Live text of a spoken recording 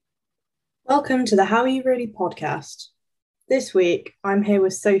Welcome to the How Are You Really podcast. This week, I'm here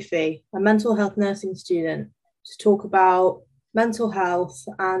with Sophie, a mental health nursing student, to talk about mental health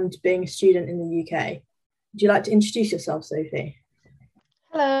and being a student in the UK. Would you like to introduce yourself, Sophie?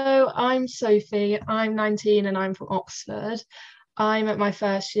 Hello, I'm Sophie. I'm 19 and I'm from Oxford. I'm at my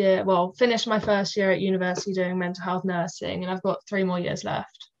first year, finished my first year at university doing mental health nursing, and I've got 3 more years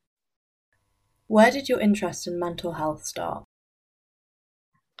left. Where did your interest in mental health start?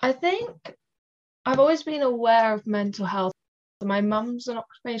 I think I've always been aware of mental health. My mum's an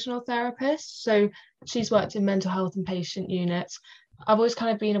occupational therapist, so she's worked in mental health and patient units. I've always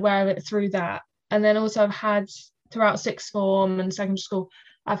kind of been aware of it through that. And then also I've had throughout sixth form and secondary school,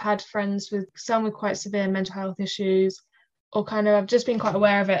 I've had friends with some with quite severe mental health issues, or kind of I've just been quite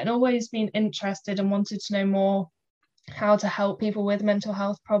aware of it and always been interested and wanted to know more how to help people with mental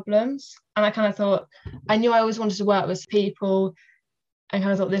health problems. And I kind of thought, I knew I always wanted to work with people and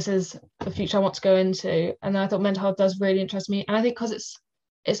kind of thought this is the future I want to go into. And then I thought mental health does really interest me. And I think because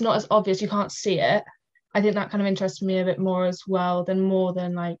it's not as obvious, you can't see it. I think that kind of interested me a bit more as well than more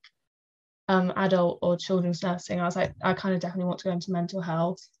than like adult or children's nursing. I was like, I kind of definitely want to go into mental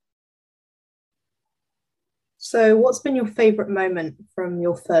health. So, what's been your favourite moment from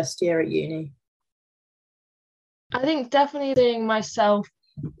your first year at uni? I think definitely seeing myself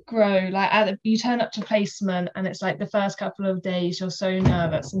grow. Like you turn up to placement and it's like the first couple of days you're so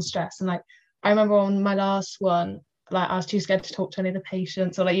nervous and stressed. And like I remember on my last one, like I was too scared to talk to any of the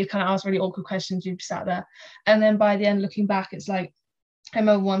patients, or like you kind of ask really awkward questions, you'd be sat there. And then by the end, looking back, it's like I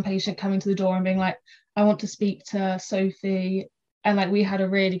remember one patient coming to the door and being like, I want to speak to Sophie. And like we had a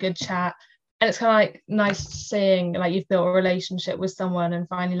really good chat. And it's kind of like nice seeing like you've built a relationship with someone and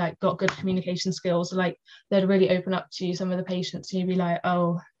finally like got good communication skills. Like they'd really open up to you, some of the patients, and you'd be like,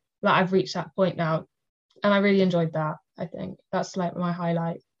 oh, like I've reached that point now. And I really enjoyed that. I think that's like my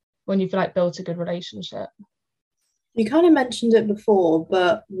highlight, when you've like built a good relationship. You kind of mentioned it before,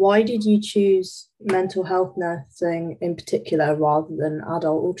 but why did you choose mental health nursing in particular rather than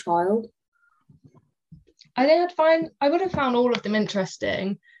adult or child? I think I would have found all of them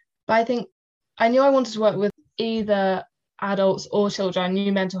interesting, but I think I knew I wanted to work with either adults or children. I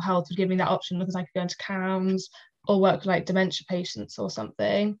knew mental health would give me that option because I could go into CAMS or work with like dementia patients or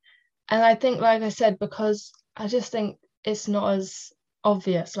something. And I think, like I said, because I just think it's not as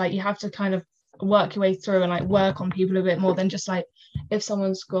obvious. Like you have to kind of work your way through and like work on people a bit more than just like if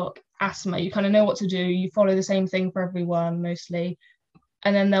someone's got asthma, you kind of know what to do. You follow the same thing for everyone mostly,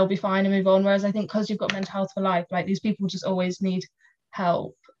 and then they'll be fine and move on. Whereas I think because you've got mental health for life, like these people just always need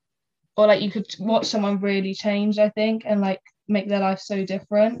help. Or like you could watch someone really change, I think, and like make their life so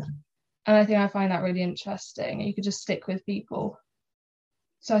different. And I think I find that really interesting. You could just stick with people.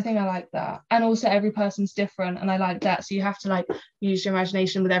 So I think I like that. And also every person's different and I like that. So you have to like use your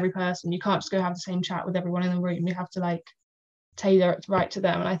imagination with every person. You can't just go have the same chat with everyone in the room. You have to like tailor it right to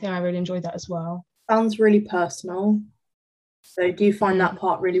them. And I think I really enjoyed that as well. Sounds really personal. So, do you find that Mm.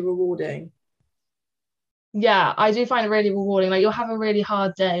 part really rewarding? Yeah, I do find it really rewarding. Like you'll have a really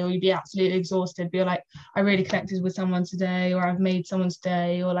hard day or you'll be absolutely exhausted, but you're like, I really connected with someone today, or I've made someone's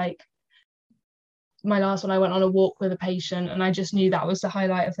day, or like my last one, I went on a walk with a patient and I just knew that was the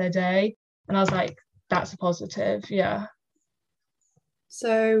highlight of their day. And I was like, that's a positive. Yeah.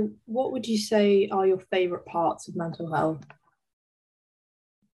 So, what would you say are your favourite parts of mental health?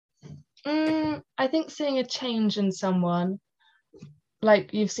 I think seeing a change in someone,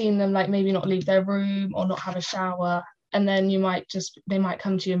 like you've seen them like maybe not leave their room or not have a shower, and then they might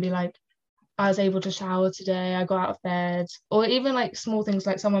come to you and be like, I was able to shower today, I got out of bed. Or even like small things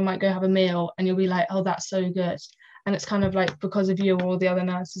like someone might go have a meal and you'll be like, oh, that's so good. And it's kind of like because of you or all the other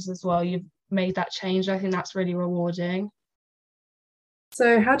nurses as well, you've made that change. I think that's really rewarding.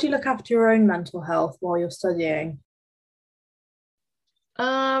 So, how do you look after your own mental health while you're studying?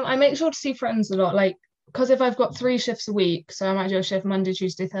 I make sure to see friends a lot, like because if I've got 3 shifts a week, so I might do a shift Monday,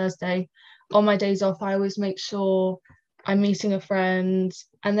 Tuesday, Thursday. On my days off, I always make sure I'm meeting a friend,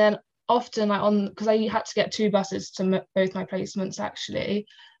 and then often like on because I had to get 2 buses to both my placements actually.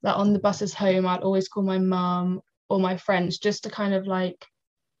 Like on the buses home, I'd always call my mum or my friends just to kind of like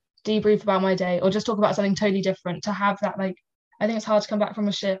debrief about my day or just talk about something totally different. To have that like, I think it's hard to come back from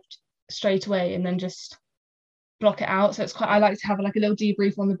a shift straight away and then just block it out. So it's quite I like to have like a little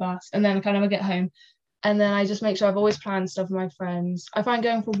debrief on the bus and then kind of I get home and then I just make sure I've always planned stuff with my friends. I find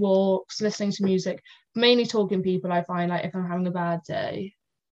going for walks, listening to music, mainly talking to people. I find like if I'm having a bad day,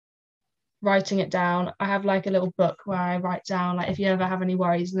 writing it down. I have like a little book where I write down like if you ever have any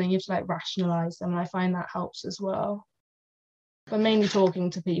worries and then you have to like rationalize them. And I find that helps as well. But mainly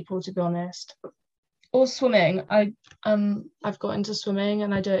talking to people, to be honest. Or swimming. I've got into swimming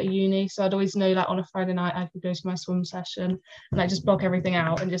and I do it at uni, so I'd always know like on a Friday night I could go to my swim session and I just block everything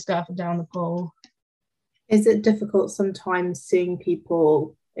out and just go up and down the pool. Is it difficult sometimes seeing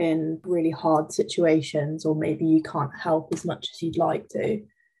people in really hard situations, or maybe you can't help as much as you'd like to?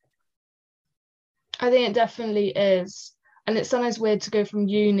 I think it definitely is. And it's sometimes weird to go from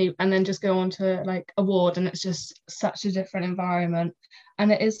uni and then just go on to like a ward, and it's just such a different environment.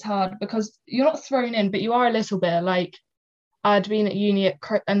 And it is hard because you're not thrown in, but you are a little bit. Like I'd been at uni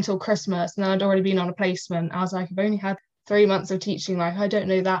until Christmas, and then I'd already been on a placement. I was like, I've only had 3 months of teaching, like I don't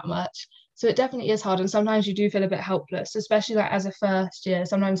know that much. So it definitely is hard. And sometimes you do feel a bit helpless, especially like as a first year.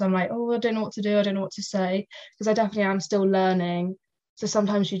 Sometimes I'm like, oh, I don't know what to do. I don't know what to say, because I definitely am still learning. So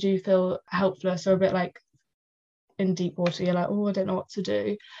sometimes you do feel helpless or a bit like in deep water. You're like, oh, I don't know what to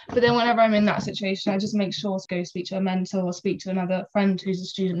do. But then whenever I'm in that situation, I just make sure to go speak to a mentor or speak to another friend who's a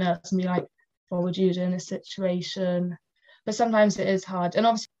student nurse and be like, what would you do in this situation? But sometimes it is hard. And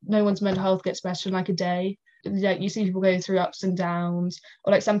obviously no one's mental health gets better in like a day. Like you see people go through ups and downs,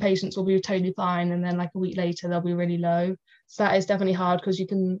 or like some patients will be totally fine and then like a week later they'll be really low. So that is definitely hard, because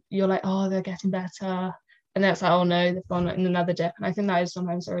you're like, oh, they're getting better, and then it's like, oh no, they've gone in another dip. And I think that is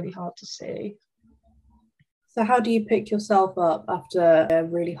sometimes really hard to see. So how do you pick yourself up after a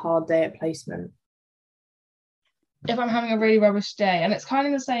really hard day at placement? If I'm having a really rubbish day, and it's kind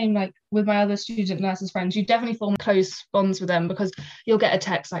of the same like with my other student nurses friends, you definitely form close bonds with them, because you'll get a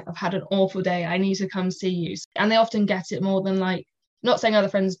text like, I've had an awful day, I need to come see you. And they often get it more than like, not saying other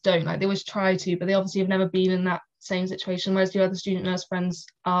friends don't, like they always try to, but they obviously have never been in that same situation, whereas the other student nurse friends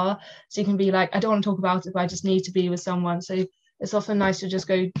are. So you can be like, I don't want to talk about it, but I just need to be with someone. So it's often nice to just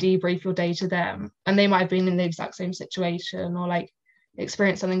go debrief your day to them, and they might have been in the exact same situation or like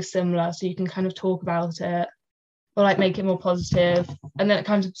experience something similar, so you can kind of talk about it or like make it more positive, and then it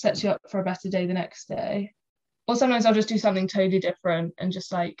kind of sets you up for a better day the next day. Or sometimes I'll just do something totally different and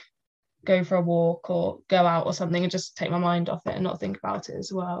just like go for a walk or go out or something and just take my mind off it and not think about it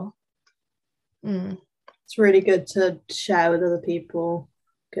as well. It's really good to share with other people,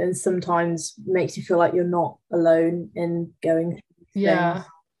 because sometimes makes you feel like you're not alone in going through things.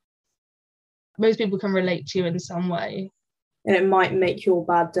 Most people can relate to you in some way, and it might make your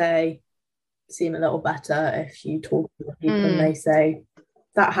bad day seem a little better if you talk to people and they say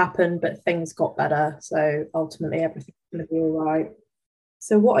that happened but things got better, so ultimately everything's going to be all right.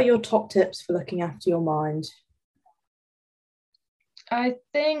 So what are your top tips for looking after your mind? I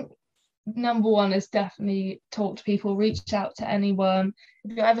think number one is definitely talk to people, reach out to anyone.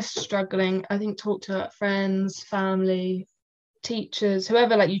 If you're ever struggling, I think talk to friends, family, teachers,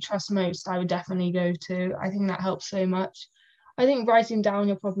 whoever like you trust most. I would definitely go to. I think that helps so much. I think writing down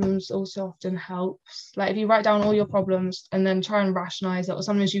your problems also often helps. Like if you write down all your problems and then try and rationalize it, or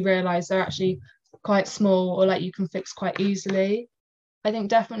sometimes you realize they're actually quite small or like you can fix quite easily. I think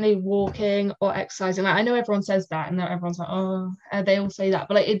definitely walking or exercising. Like I know everyone says that, and everyone's like, oh, they all say that,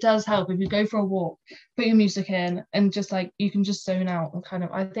 but like it does help if you go for a walk, put your music in, and just like you can just zone out and kind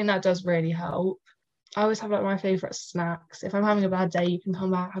of. I think that does really help. I always have like my favorite snacks. If I'm having a bad day, you can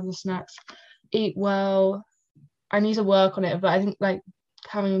come back, have the snacks, eat well. I need to work on it, but I think like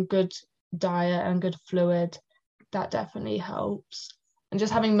having a good diet and good fluid, that definitely helps. And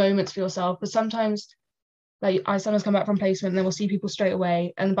just having moments for yourself, because sometimes like I sometimes come back from placement and then we'll see people straight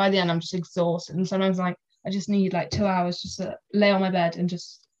away, and by the end I'm just exhausted, and sometimes like I just need like 2 hours just to lay on my bed and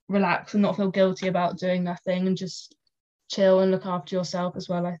just relax and not feel guilty about doing nothing, and just chill and look after yourself as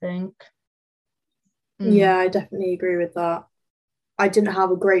well, I think. Yeah, I definitely agree with that. I didn't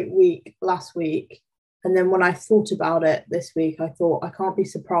have a great week last week, and then when I thought about it this week, I thought I can't be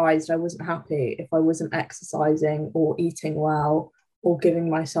surprised I wasn't happy if I wasn't exercising or eating well or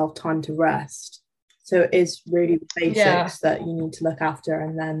giving myself time to rest. So it is really the basics that you need to look after,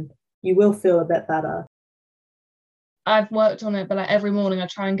 and then you will feel a bit better. I've worked on it, but like every morning I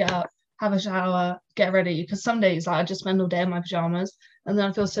try and get up, have a shower, get ready, because some days like I just spend all day in my pajamas and then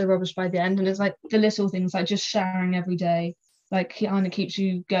I feel so rubbish by the end. And it's like the little things like just showering every day, like kind of keeps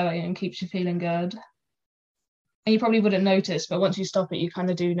you going and keeps you feeling good. And you probably wouldn't notice, but once you stop it, you kind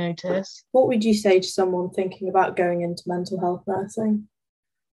of do notice. What would you say to someone thinking about going into mental health nursing?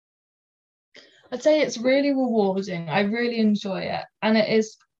 I'd say it's really rewarding. I really enjoy it, and it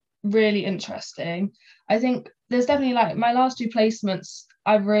is really interesting. I think there's definitely like my last 2 placements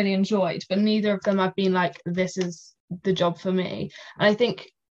I've really enjoyed, but neither of them I've been like, this is the job for me. And I think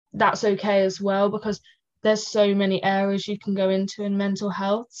that's okay as well, because there's so many areas you can go into in mental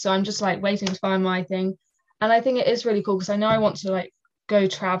health. So I'm just like waiting to find my thing. And I think it is really cool, because I know I want to like go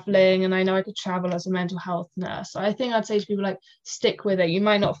traveling, and I know I could travel as a mental health nurse. So I think I'd say to people like, stick with it. You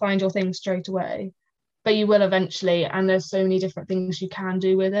might not find your thing straight away, but you will eventually, and there's so many different things you can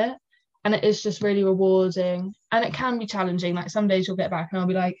do with it, and it is just really rewarding, and it can be challenging. Like some days you'll get back and I'll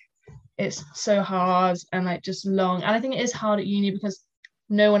be like, it's so hard and like just long, and I think it is hard at uni because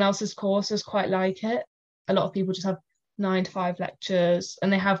no one else's course is quite like it. A lot of people just have 9 to 5 lectures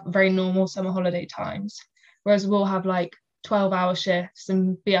and they have very normal summer holiday times, whereas we'll have like 12-hour shifts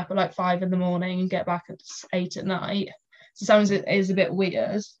and be up at like 5 in the morning and get back at 8 at night. So sometimes it is a bit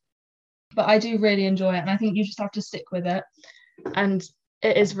weird, but I do really enjoy it, and I think you just have to stick with it, and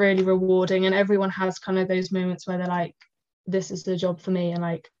it is really rewarding. And everyone has kind of those moments where they're like, this is the job for me, and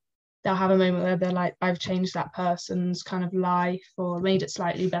like they'll have a moment where they're like, I've changed that person's kind of life or made it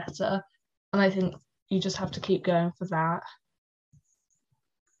slightly better. And I think you just have to keep going for that.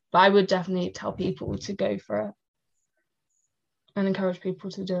 But I would definitely tell people to go for it and encourage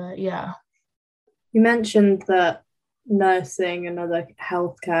people to do it. Yeah. You mentioned that nursing and other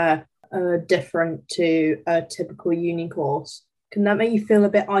healthcare are different to a typical uni course. Can that make you feel a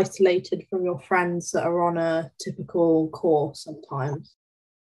bit isolated from your friends that are on a typical course sometimes?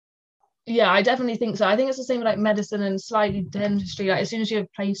 Yeah, I definitely think so. I think it's the same with like medicine and slightly dentistry. Like as soon as you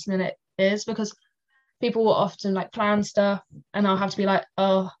have placement, it is, because people will often like plan stuff and I'll have to be like,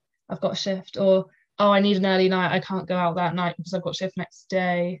 oh, I've got a shift, or oh, I need an early night, I can't go out that night because I've got shift next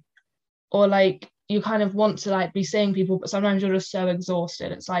day. Or like you kind of want to like be seeing people, but sometimes you're just so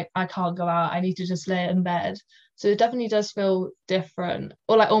exhausted, it's like I can't go out, I need to just lay in bed. So it definitely does feel different.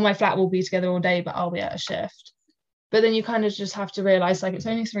 Or like all my flat will be together all day but I'll be at a shift. But then you kind of just have to realize like it's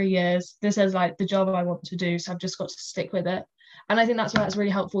only 3 years, this is like the job I want to do, so I've just got to stick with it. And I think that's why it's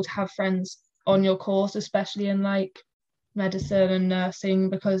really helpful to have friends on your course, especially in like medicine and nursing,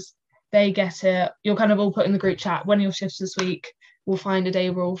 because they get it. You're kind of all put in the group chat, when are your shifts this week, we'll find a day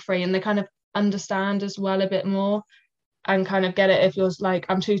we're all free, and they kind of understand as well a bit more and kind of get it if you're like,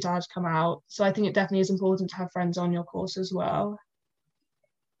 I'm too tired to come out. So I think it definitely is important to have friends on your course as well.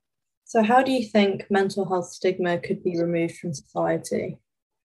 So how do you think mental health stigma could be removed from society?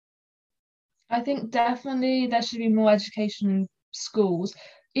 I think definitely there should be more education in schools,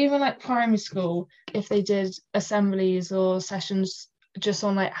 even like primary school, if they did assemblies or sessions just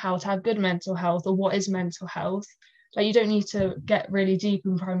on like how to have good mental health or what is mental health. Like you don't need to get really deep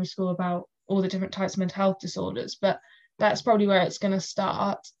in primary school about all the different types of mental health disorders, but that's probably where it's going to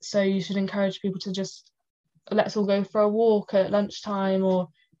start. So you should encourage people to just, let's all go for a walk at lunchtime, or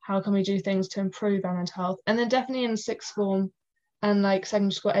how can we do things to improve our mental health. And then definitely in sixth form and like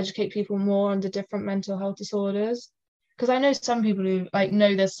secondary school, educate people more on the different mental health disorders, because I know some people who like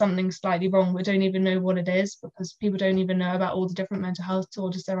know there's something slightly wrong but don't even know what it is, because people don't even know about all the different mental health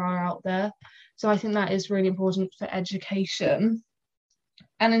disorders there are out there. So I think that is really important for education.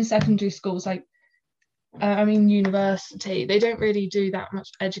 And in secondary schools, like I mean university, they don't really do that much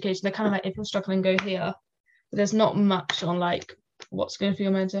education. They're kind of like, if you're struggling, go here. But there's not much on like what's good for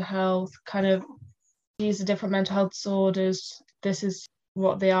your mental health, kind of these are different mental health disorders, this is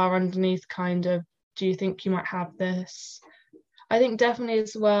what they are underneath, kind of, do you think you might have this? I think definitely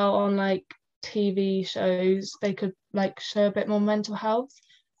as well on like TV shows, they could like show a bit more mental health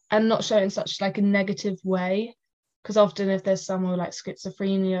and not show it in such like a negative way, because often if there's someone with like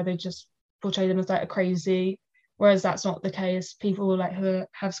schizophrenia, they just portray them as like a crazy, whereas that's not the case. People like who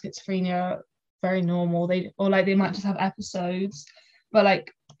have schizophrenia are very normal, they, or like they might just have episodes, but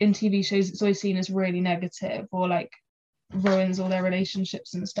like in TV shows it's always seen as really negative or like ruins all their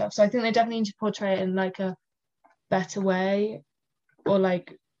relationships and stuff. So I think they definitely need to portray it in like a better way, or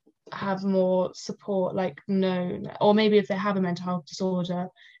like have more support like known, or maybe if they have a mental health disorder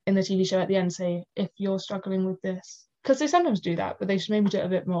in the TV show at the end say, if you're struggling with this, because they sometimes do that, but they should maybe do it a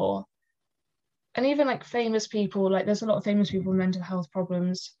bit more. And even like famous people, like there's a lot of famous people with mental health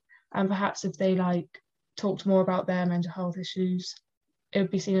problems, and perhaps if they like talked more about their mental health issues, it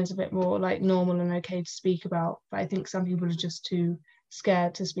would be seen as a bit more like normal and okay to speak about. But I think some people are just too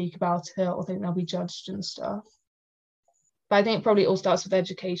scared to speak about it or think they'll be judged and stuff. But I think it probably all starts with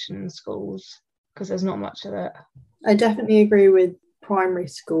education in schools, because there's not much of it. I definitely agree with primary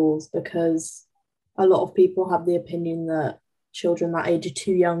schools, because a lot of people have the opinion that children that age are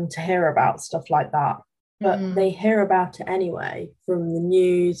too young to hear about stuff like that. But they hear about it anyway, from the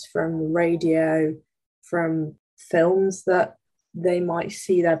news, from the radio, from films that they might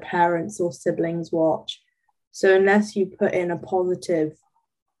see their parents or siblings watch. So unless you put in a positive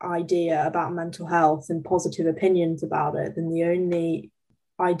idea about mental health and positive opinions about it, then the only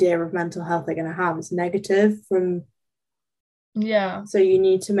idea of mental health they're going to have is negative from. Yeah. So you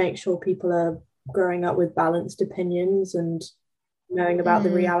need to make sure people are growing up with balanced opinions and knowing about the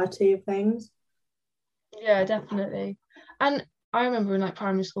reality of things. Yeah, definitely. And I remember in like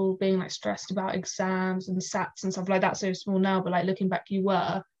primary school being like stressed about exams and SATs and stuff like that. So small now, but like looking back, you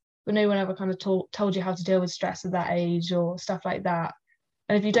were, but no one ever kind of told you how to deal with stress at that age or stuff like that.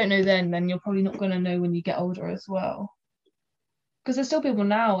 And if you don't know then you're probably not going to know when you get older as well. Because there's still people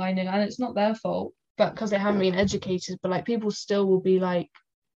now I know, and it's not their fault, but because they haven't been educated, but like people still will be like,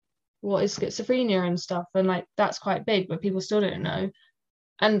 what is schizophrenia and stuff? And like that's quite big, but people still don't know.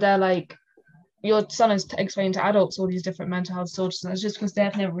 And they're like, your son is explaining to adults all these different mental health disorders, and it's just because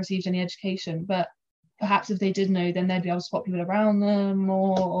they've never received any education. But perhaps if they did know, then they'd be able to spot people around them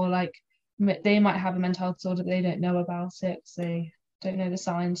more, or like they might have a mental health disorder, but they don't know about it, so they don't know the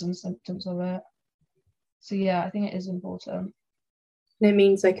signs and symptoms of it. So yeah, I think it is important. And it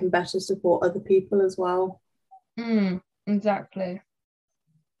means they can better support other people as well. Exactly.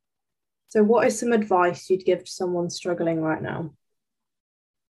 So what is some advice you'd give to someone struggling right now?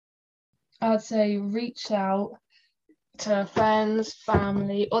 I'd say reach out to friends,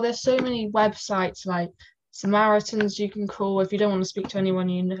 family, or there's so many websites like Samaritans you can call if you don't want to speak to anyone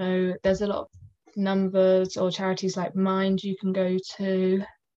you know. There's a lot of numbers or charities like Mind you can go to.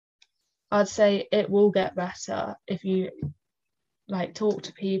 I'd say it will get better if you like talk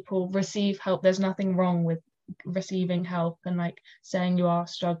to people, receive help. There's nothing wrong with receiving help and like saying you are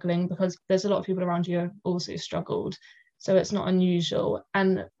struggling, because there's a lot of people around you who have also struggled, so it's not unusual.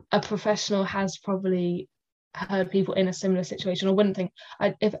 And a professional has probably heard people in a similar situation, or wouldn't think,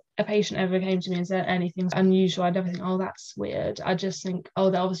 if a patient ever came to me and said anything's unusual, I'd never think, oh, that's weird. I just think, oh,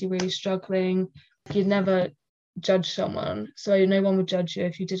 they're obviously really struggling. You'd never judge someone, so no one would judge you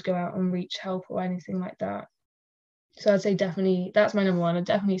if you did go out and reach help or anything like that. So I'd say definitely, that's my number one. I'd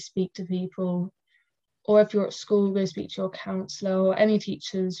definitely speak to people, or if you're at school, go speak to your counsellor or any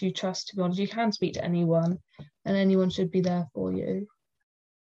teachers you trust. To be honest, you can speak to anyone, and anyone should be there for you.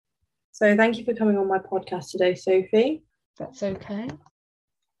 So thank you for coming on my podcast today, Sophie. That's okay.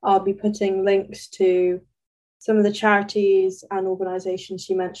 I'll be putting links to some of the charities and organisations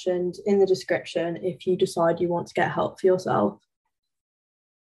you mentioned in the description if you decide you want to get help for yourself.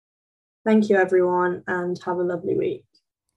 Thank you, everyone, and have a lovely week.